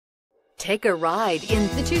Take a ride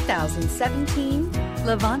in the 2017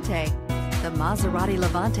 Levante. The Maserati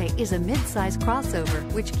Levante is a mid-size crossover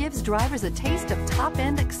which gives drivers a taste of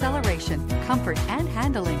top-end acceleration, comfort, and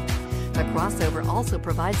handling. The crossover also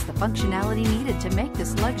provides the functionality needed to make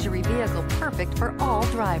this luxury vehicle perfect for all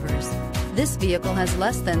drivers. This vehicle has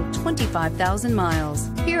less than 25,000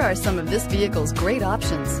 miles. Here are some of this vehicle's great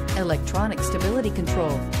options: electronic stability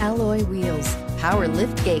control, alloy wheels, power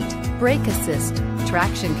lift gate, brake assist,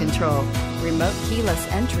 traction control, remote keyless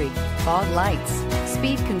entry, fog lights,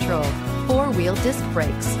 speed control, four-wheel disc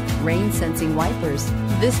brakes, rain sensing wipers.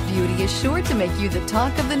 This beauty is sure to make you the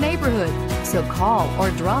talk of the neighborhood. So call or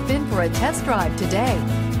drop in for a test drive today.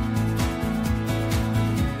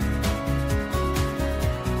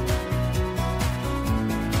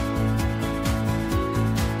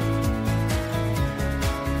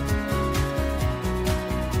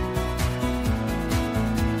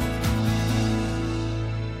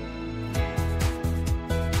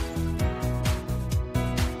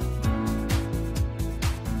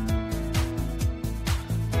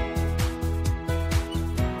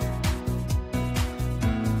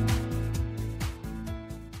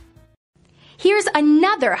 Here's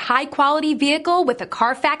another high-quality vehicle with a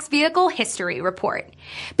CARFAX Vehicle History Report.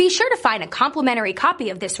 Be sure to find a complimentary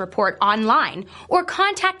copy of this report online or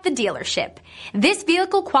contact the dealership. This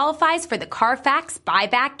vehicle qualifies for the CARFAX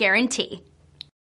Buyback Guarantee.